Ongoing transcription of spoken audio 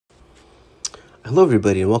Hello,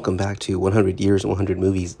 everybody, and welcome back to 100 Years and 100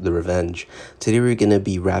 Movies, The Revenge. Today, we're going to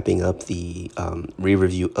be wrapping up the re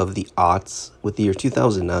review of the aughts with the year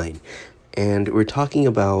 2009. And we're talking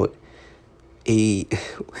about a,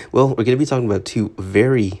 well, we're going to be talking about two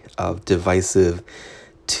very divisive,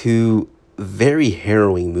 two very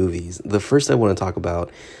harrowing movies. The first I want to talk about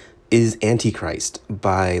is Antichrist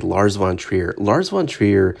by Lars von Trier. Lars von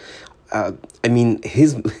Trier, uh, I mean,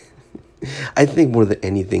 his. I think more than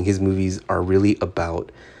anything, his movies are really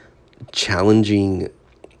about challenging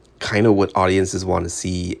kind of what audiences want to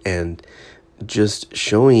see and just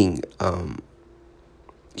showing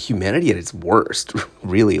humanity at its worst,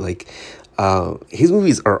 really. His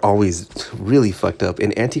movies are always really fucked up,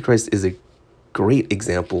 and Antichrist is a great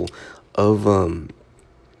example of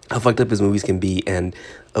how fucked up his movies can be and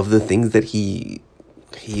of the things that he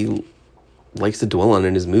likes to dwell on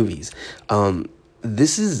in his movies.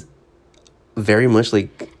 This is very much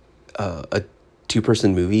like a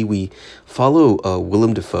two-person movie. We follow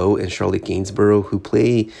Willem Dafoe and Charlotte Gainsborough, who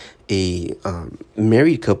play a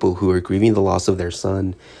married couple who are grieving the loss of their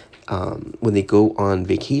son when they go on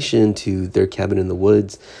vacation to their cabin in the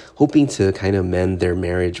woods, hoping to kind of mend their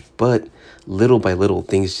marriage. But little by little,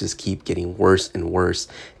 things just keep getting worse and worse.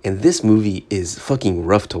 And this movie is fucking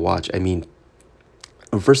rough to watch. I mean,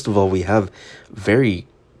 first of all, we have very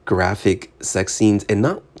graphic sex scenes, and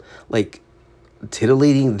not like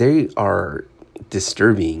titillating, they are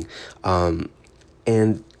disturbing.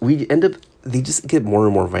 And we end up, they just get more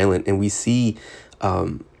and more violent, and we see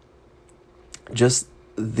just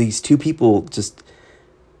these two people just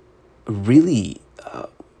really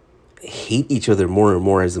hate each other more and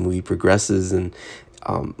more as the movie progresses. And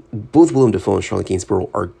both Willem Dafoe and Charlotte Gainsborough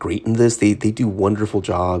are great in this. They do wonderful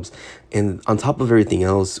jobs. And on top of everything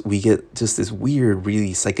else, we get just this weird,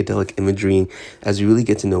 really psychedelic imagery as we really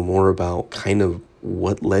get to know more about kind of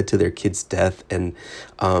what led to their kid's death. And,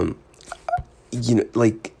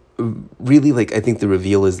 really, like, I think the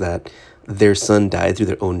reveal is that their son died through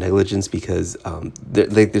their own negligence because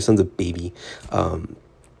their son's a baby. A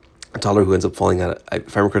toddler who ends up falling out,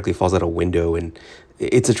 if I remember correctly, falls out a window, and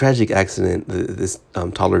it's a tragic accident. This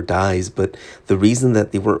toddler dies, but the reason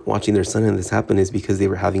that they weren't watching their son and this happened is because they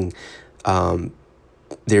were having,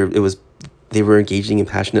 they were engaging in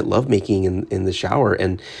passionate lovemaking in the shower,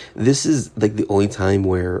 and this is like the only time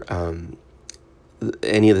where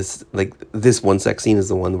any of this, like this one sex scene is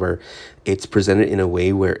the one where it's presented in a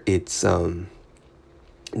way where it's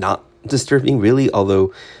not disturbing really,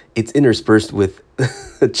 although it's interspersed with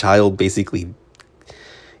a child basically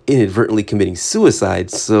inadvertently committing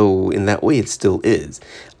suicide. So in that way, it still is.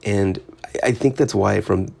 And I think that's why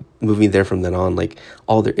from moving there from then on, like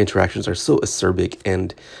all their interactions are so acerbic.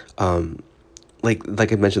 And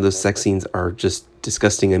like I mentioned, those sex scenes are just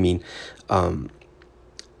disgusting. I mean,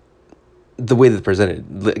 the way that they're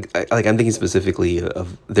presented, like I'm thinking specifically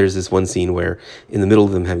of, there's this one scene where in the middle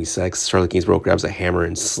of them having sex, Charlotte Gainsborough grabs a hammer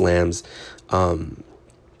and slams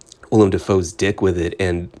Willem Dafoe's dick with it,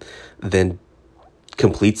 and then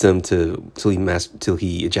completes him till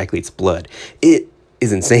he ejaculates blood. It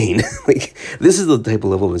is insane. Like, this is the type of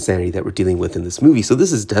level of insanity that we're dealing with in this movie. So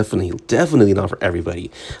this is definitely not for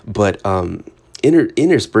everybody. But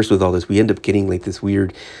interspersed with all this, we end up getting like this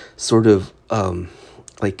weird sort of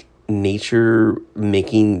like nature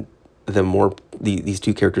making them more, these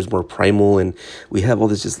two characters more primal. And we have all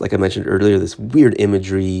this, just like I mentioned earlier, this weird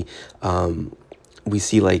imagery. We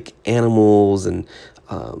see like animals and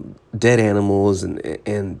dead animals,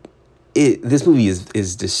 and this movie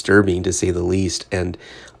is disturbing to say the least. And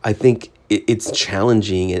I think it's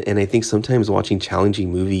challenging, and I think sometimes watching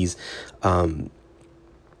challenging movies are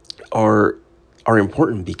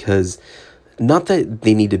important, because not that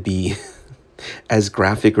they need to be as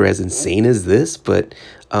graphic or as insane as this, but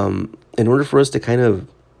in order for us to kind of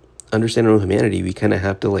understand our own humanity, we kind of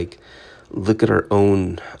have to like look at our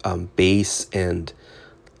own base and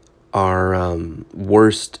our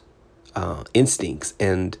worst instincts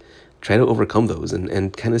and try to overcome those,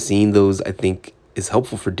 and kind of seeing those, I think, is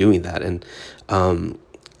helpful for doing that. And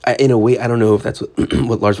in a way, I don't know if that's what,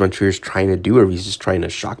 what Lars von Trier is trying to do, or he's just trying to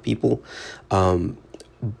shock people.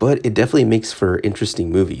 But it definitely makes for interesting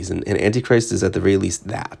movies, and Antichrist is at the very least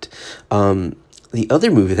that. The other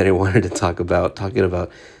movie that I wanted to talk about, talking about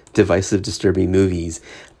divisive, disturbing movies,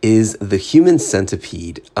 is The Human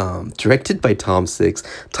Centipede, directed by Tom Six.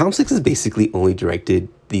 Tom Six has basically only directed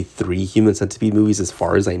the 3 Human Centipede movies as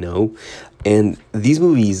far as I know, and these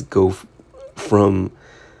movies go from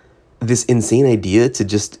this insane idea to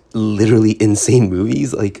just literally insane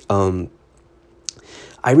movies. Like,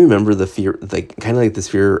 I remember the fear, like kind of like this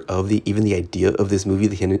fear of the even the idea of this movie,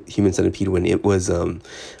 the Human Centipede, when it was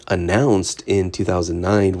announced in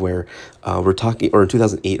 2009, where we're talking, or in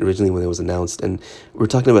 2008 originally when it was announced, and we're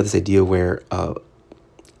talking about this idea where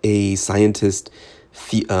a scientist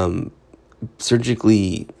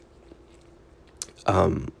surgically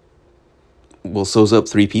well sews up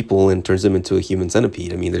three people and turns them into a human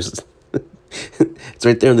centipede. I mean, there's it's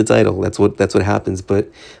right there in the title. That's what happens.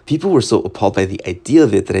 But people were so appalled by the idea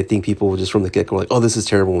of it that I think people were just from the get go like, "Oh, this is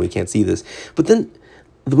terrible. We can't see this." But then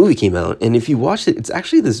the movie came out, and if you watch it, it's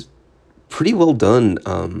actually this pretty well done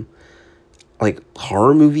like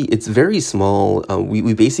horror movie. It's very small.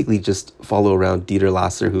 We basically just follow around Dieter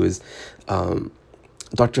Lasser, who is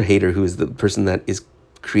Dr. Hader, who is the person that is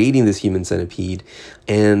creating this human centipede,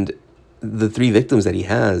 and the three victims that he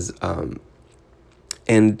has.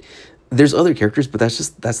 And there's other characters, but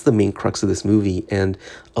that's the main crux of this movie. And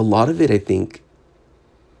a lot of it, I think,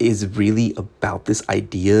 is really about this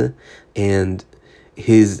idea, and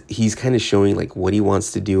he's kind of showing like what he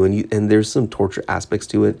wants to do, and there's some torture aspects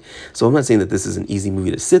to it. So I'm not saying that this is an easy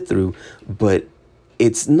movie to sit through, but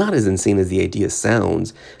it's not as insane as the idea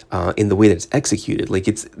sounds in the way that it's executed. Like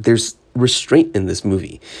there's restraint in this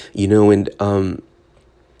movie, and I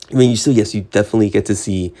mean, yes, you definitely get to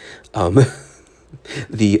see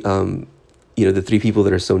the the three people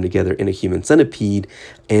that are sewn together in a human centipede,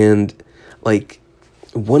 and like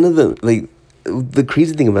one of the like the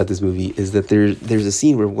crazy thing about this movie is that there's a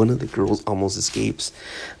scene where one of the girls almost escapes,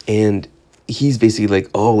 and he's basically like,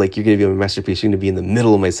 "Oh, like you're gonna be on my masterpiece, you're gonna be in the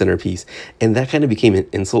middle of my centerpiece," and that kind of became an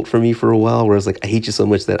insult for me for a while, where I was like, "I hate you so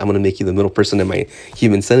much that I'm gonna make you the middle person in my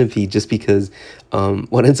human centipede," just because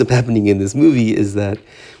what ends up happening in this movie is that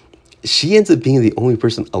she ends up being the only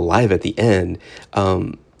person alive at the end.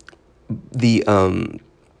 The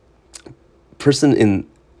person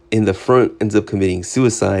in the front ends up committing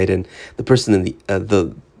suicide, and the person in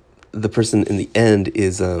the person in the end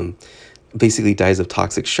is basically dies of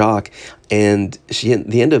toxic shock, and she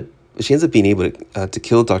ends up being able to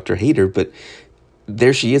kill Dr. Hader, but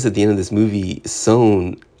there she is at the end of this movie,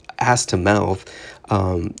 sewn ass to mouth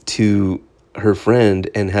to her friend,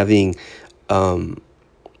 and having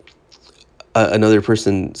another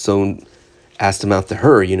person sewn ass to mouth to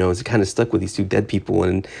her, is kind of stuck with these two dead people,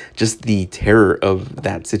 and just the terror of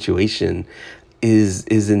that situation is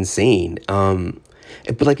insane.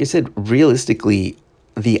 But like I said, realistically,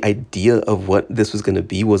 the idea of what this was going to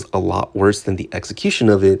be was a lot worse than the execution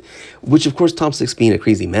of it, which of course Tom Six, being a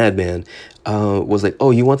crazy madman, was like,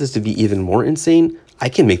 "Oh, you want this to be even more insane? I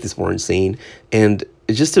can make this more insane." And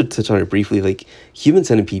just to touch on it briefly, like Human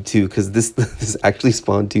Centipede 2, because this actually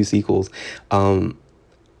spawned two sequels,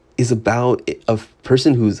 is about a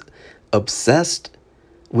person who's obsessed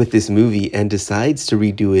with this movie and decides to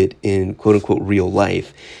redo it in quote unquote real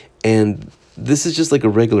life. And this is just like a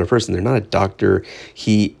regular person. They're not a doctor.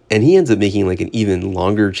 He ends up making like an even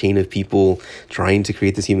longer chain of people trying to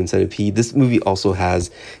create this human centipede. This movie also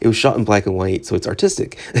it was shot in black and white, so it's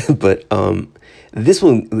artistic. But this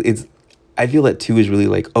one, I feel that 2 is really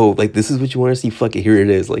like, oh, like this is what you want to see, fuck it, here it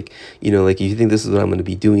is. Like, like if you think this is what I'm going to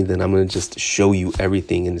be doing, then I'm going to just show you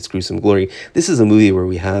everything in its gruesome glory. This is a movie where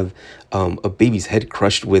we have a baby's head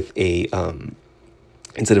crushed with a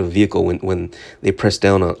instead of a vehicle when they press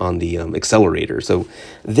down on the accelerator. So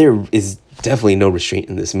there is definitely no restraint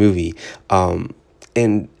in this movie,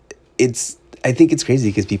 and I think it's crazy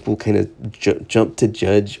because people kind of jump to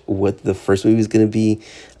judge what the first movie is going to be,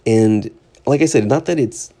 and like I said, not that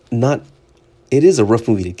it's not. It is a rough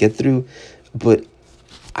movie to get through, but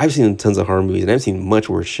I've seen tons of horror movies, and I've seen much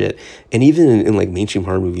worse shit. And even in like mainstream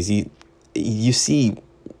horror movies, you see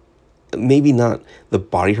maybe not the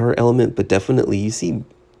body horror element, but definitely you see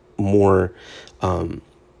more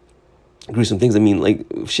gruesome things. I mean, like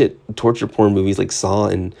shit, torture porn movies like Saw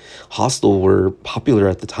and Hostel were popular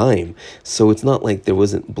at the time, so it's not like there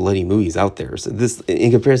wasn't bloody movies out there. So this,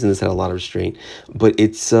 in comparison, this had a lot of restraint, but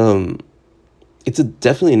it's a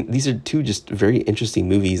definitely, these are two just very interesting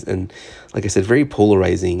movies, and like I said, very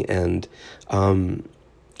polarizing, and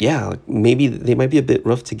yeah, like maybe they might be a bit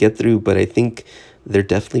rough to get through, but I think they're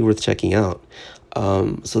definitely worth checking out.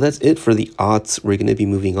 So that's it for the aughts. We're going to be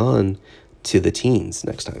moving on to the teens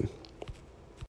next time.